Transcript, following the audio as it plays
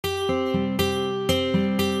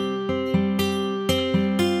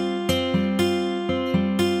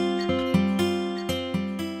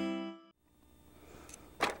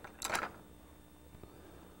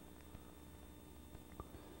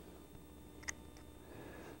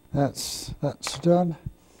That's done.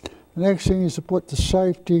 The next thing is to put the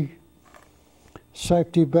safety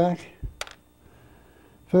back.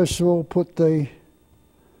 First of all, put the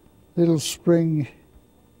little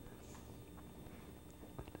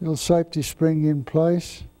safety spring in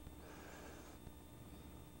place.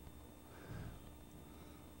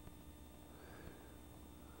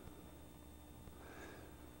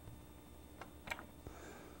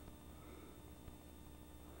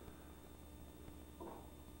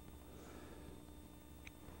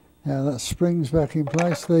 Now that spring's back in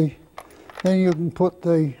place. Then you can put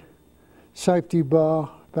the safety bar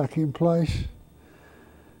back in place.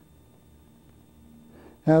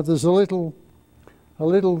 Now there's a little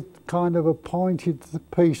kind of a pointed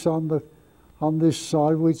piece on this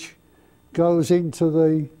side which goes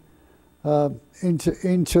into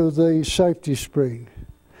the safety spring.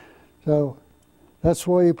 So that's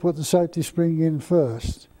why you put the safety spring in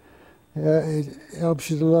first. It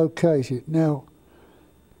helps you to locate it. Now,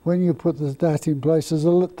 when you put that in place,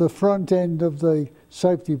 the front end of the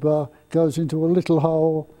safety bar goes into a little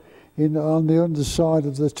hole on the underside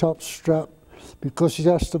of the top strap, because it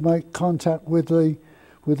has to make contact with the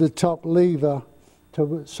top lever,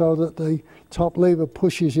 so that the top lever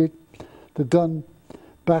pushes the gun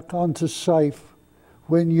back onto safe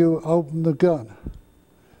when you open the gun.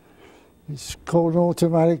 It's called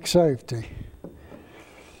automatic safety.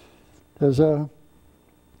 This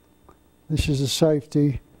is a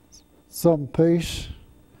safety thumb piece,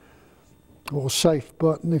 or safe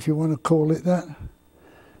button if you want to call it that,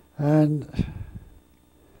 and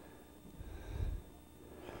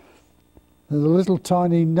there's a little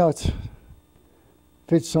tiny nut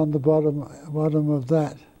fits on the bottom of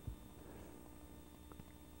that,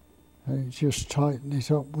 and you just tighten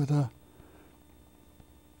it up with a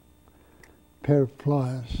pair of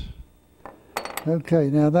pliers. Okay,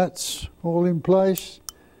 now that's all in place.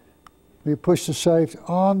 We push the safe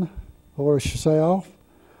on, or I should say off,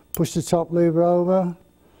 push the top lever over,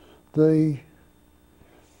 the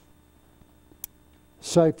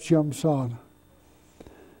safe jumps on.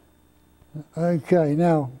 Okay,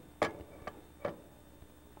 now,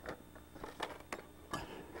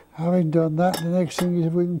 having done that, the next thing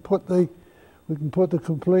is we can put the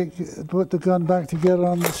gun back together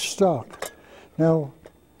on the stock. Now,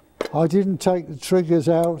 I didn't take the triggers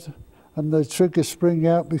out and the trigger spring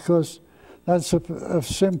out, because that's a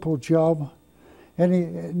simple job.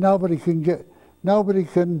 Nobody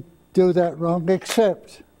can do that wrong,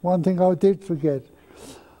 except one thing I did forget.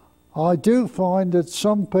 I do find that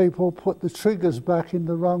some people put the triggers back in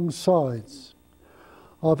the wrong sides.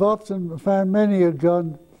 I've often found many a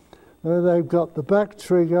gun where they've got the back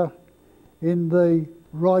trigger in the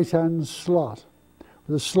right-hand slot,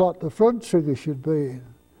 the slot the front trigger should be in.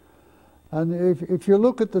 And if you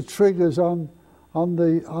look at the triggers on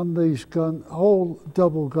these all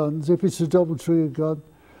double guns, if it's a double trigger gun,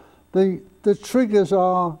 the triggers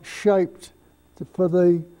are shaped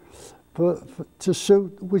to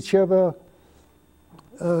suit whichever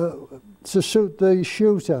to suit the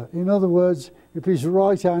shooter. In other words, if he's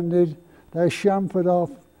right-handed, they're chamfered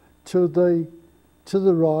off to the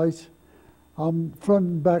right on front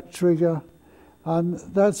and back trigger, and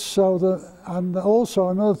that's so that. And also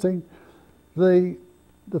another thing, the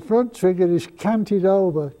front trigger is canted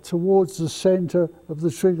over towards the centre of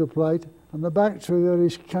the trigger plate, and the back trigger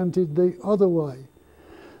is canted the other way.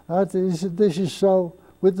 This is so,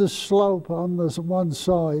 with the slope on the one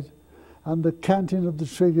side and the canting of the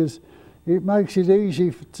triggers, it makes it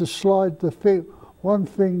easy to slide one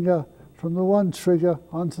finger from the one trigger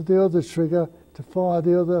onto the other trigger to fire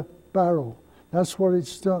the other barrel. That's what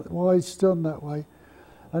it's done, why it's done that way.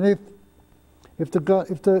 And if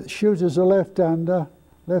the shooter's a left-hander,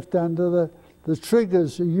 the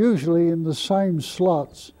triggers are usually in the same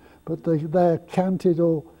slots, but they're canted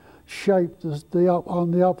or shaped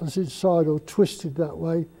on the opposite side, or twisted that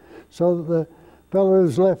way, so that the fellow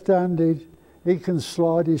who's left-handed, he can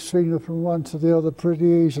slide his finger from one to the other pretty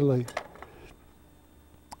easily.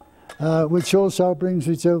 Which also brings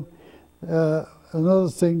me to another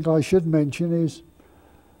thing I should mention is,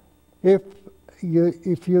 if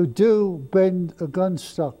you do bend a gun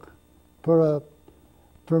stock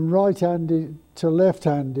from right-handed to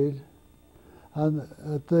left-handed, and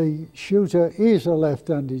the shooter is a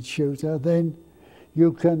left-handed shooter, then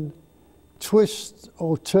you can twist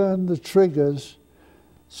or turn the triggers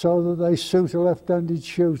so that they suit a left-handed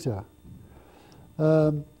shooter.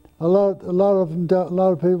 A lot of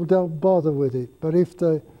people don't bother with it, but if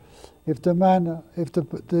the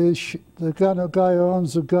guy who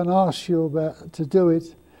owns the gun asks you to do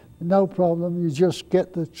it, no problem. You just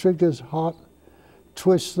get the triggers hot,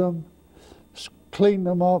 twist them, clean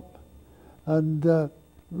them up and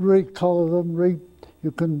recolor them.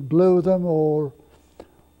 You can blue them, or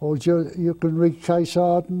you can recase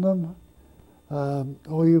harden them,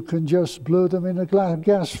 or you can just blue them in a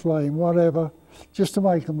gas flame, whatever, just to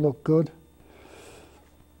make them look good.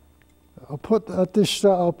 I'll put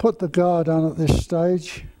the guard on at this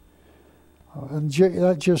stage, and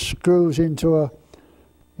that just screws into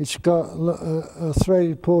it's got a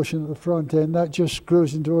threaded portion at the front end that just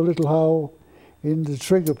screws into a little hole in the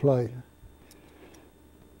trigger plate.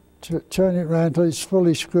 Turn it round till it's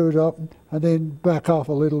fully screwed up, and then back off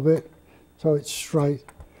a little bit so it's straight.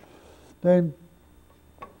 Then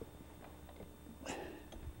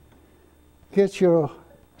get your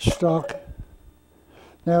stock.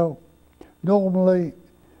 Now, normally,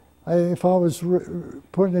 if I was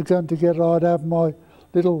putting a gun together, I'd have my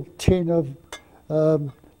little tin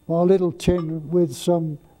with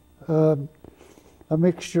some a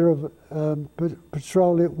mixture of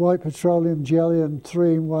white petroleum jelly and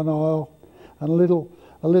 3-in-1 oil, and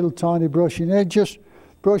a little tiny brush in there. Just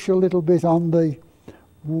brush a little bit on the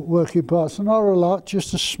working parts, not a lot,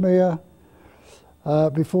 just a smear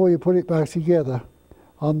before you put it back together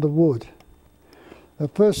on the wood.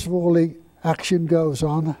 First of all, the action goes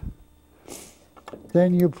on.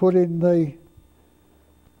 Then you put in the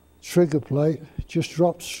trigger plate. It just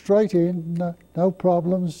drops straight in, no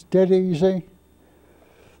problems, dead easy.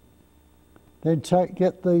 Then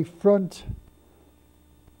get the front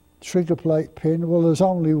trigger plate pin. Well, there's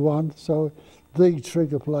only one, so the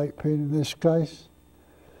trigger plate pin in this case.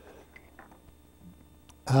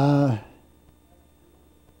 That's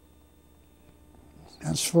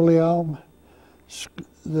fully armed.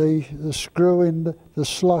 The screw in the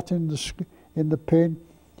slot in the pin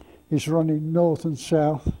is running north and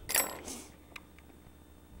south.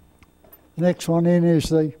 The next one in is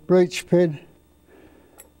the breech pin.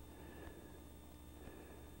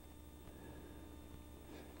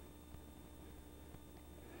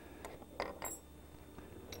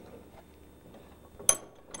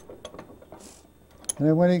 And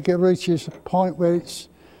then when it reaches a point where it's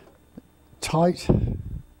tight,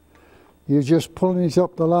 you're just pulling it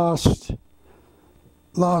up the last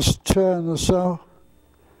turn or so.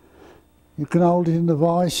 You can hold it in the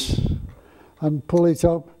vise and pull it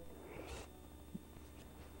up.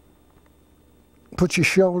 Put your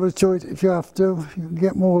shoulder to it if you have to. You can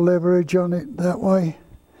get more leverage on it that way.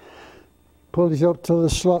 Pull it up to the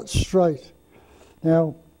slot straight.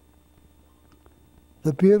 Now,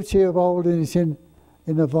 the beauty of holding it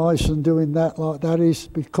in a vise and doing that like that is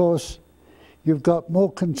because you've got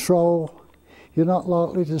more control. You're not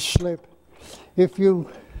likely to slip. If you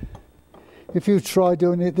try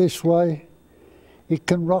doing it this way, it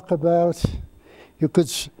can rock about.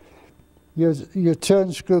 Your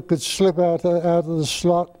turn screw could slip out of the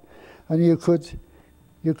slot, and you could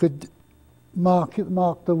mark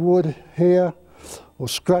the wood here, or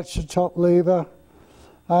scratch the top lever,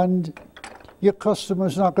 and your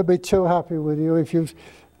customer's not going to be too happy with you if you've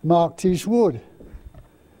marked his wood.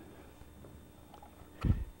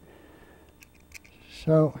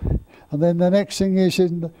 So, and then the next thing is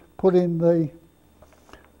put in the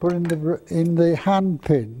hand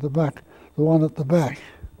pin, the one at the back.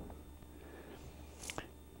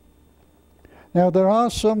 Now there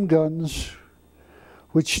are some guns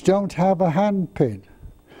which don't have a hand pin.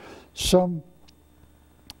 Some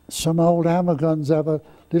old hammer guns have a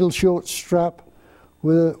little short strap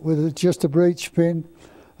with just a breech pin,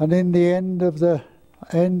 and in the end of the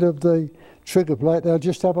trigger plate they'll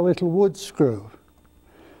just have a little wood screw.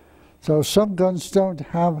 So some guns don't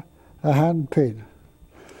have a hand pin.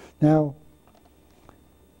 Now,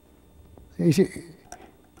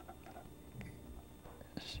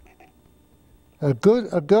 a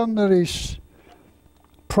gun that is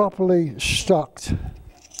properly stocked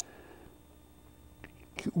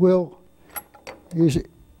will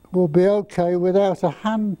be okay without a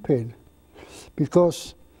hand pin,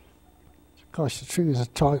 because, gosh, the triggers are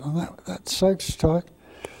tight on that. That safe's tight.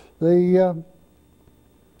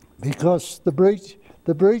 Because the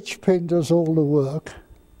breech pin does all the work.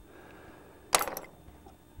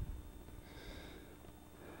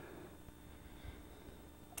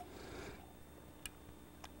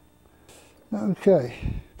 Okay.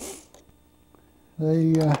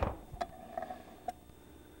 The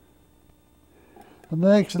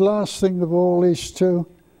last thing of all is to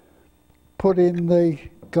put in the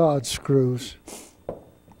guard screws.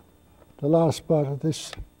 The last part of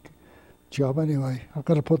this job anyway. I've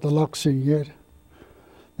got to put the locks in yet.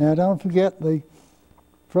 Now don't forget, the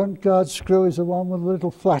front guard screw is the one with a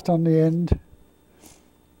little flat on the end.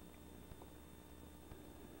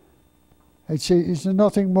 It's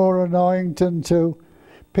nothing more annoying than to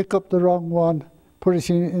pick up the wrong one, put it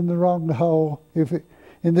in the wrong hole.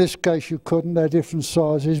 In this case you couldn't, they're different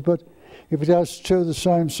sizes, but if it has two the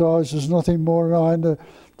same size, there's nothing more annoying to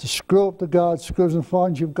screw up the guard screws and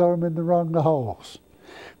find you've got them in the wrong holes.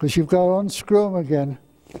 Because you've got to unscrew them again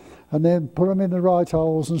and then put them in the right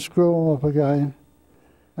holes and screw them up again.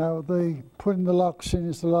 Now putting the locks in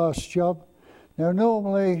is the last job. Now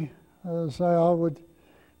normally, as I say,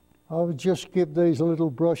 I would just give these a little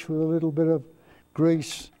brush with a little bit of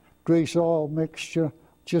grease oil mixture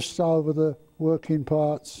just over the working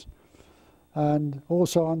parts, and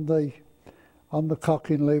also on the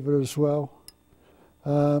cocking lever as well.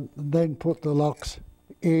 And then put the locks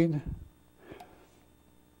in.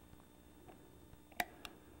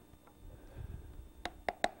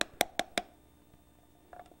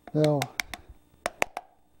 Now,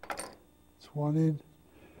 it's one in.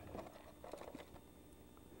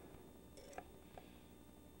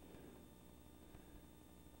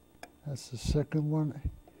 That's the second one.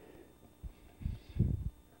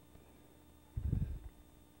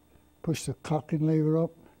 Push the cocking lever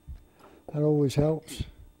up. That always helps.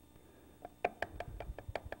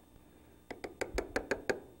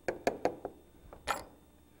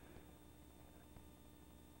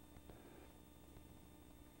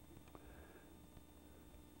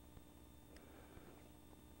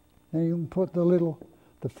 Then you can put the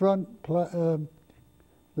front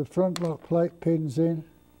lock plate pins in.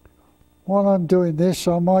 While I'm doing this,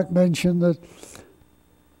 I might mention that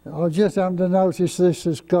I just happened to notice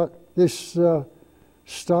this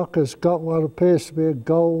stock has got what appears to be a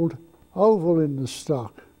gold oval in the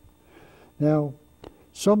stock. Now,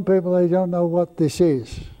 some people, they don't know what this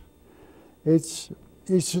is. It's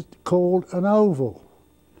called an oval.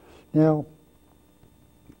 Now,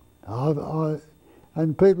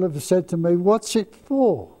 and people have said to me, "What's it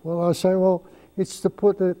for?" Well, I say, well, it's to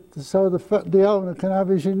put it so the owner can have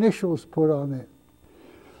his initials put on it.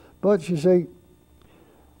 But you see,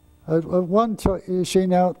 at one time, you see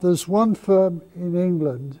now, there's one firm in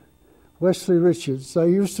England, Wesley Richards, they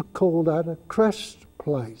used to call that a crest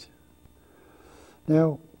plate.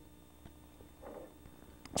 Now,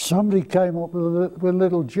 somebody came up with a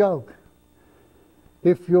little joke.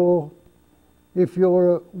 If you're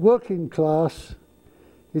a working class,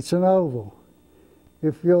 it's an oval.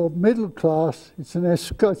 If you're middle class, it's an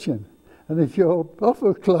escutcheon. And if you're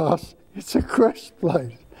upper class, it's a crest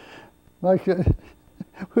plate.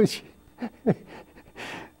 Which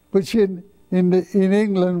in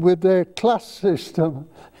England, with their class system,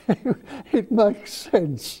 it makes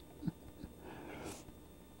sense.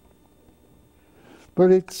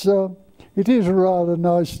 But it is a rather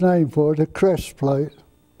nice name for it, a crest plate,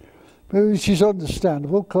 which is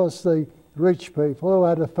understandable because the rich people who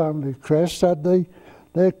had a family crest had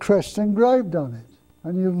their crest engraved on it,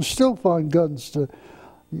 and you can still find guns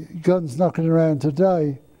knocking around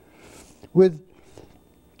today with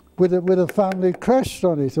a family crest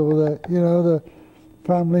on it, or the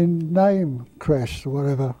family name crest or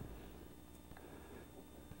whatever.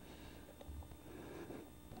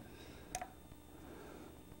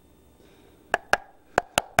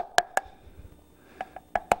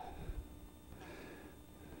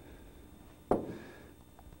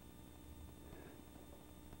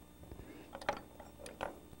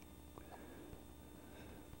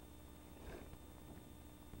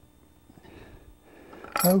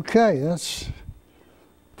 Okay, that's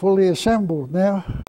fully assembled now.